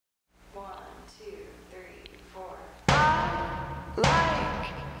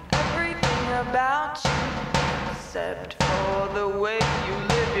about you, except for the way you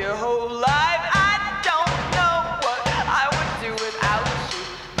live your whole life. I don't know what I would do without you,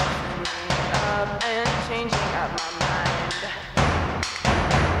 messing me up and changing up my mind.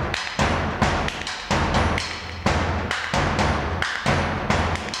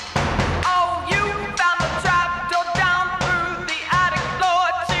 Oh, you found the trapdoor down through the attic floor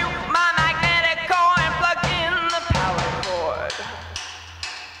to my magnetic core and plugged in the power cord.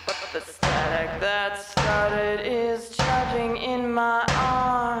 But the static that started is charging in my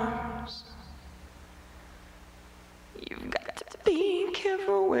arms. You've got to be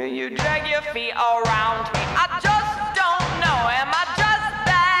careful where you drag your feet around me. I just don't know, am I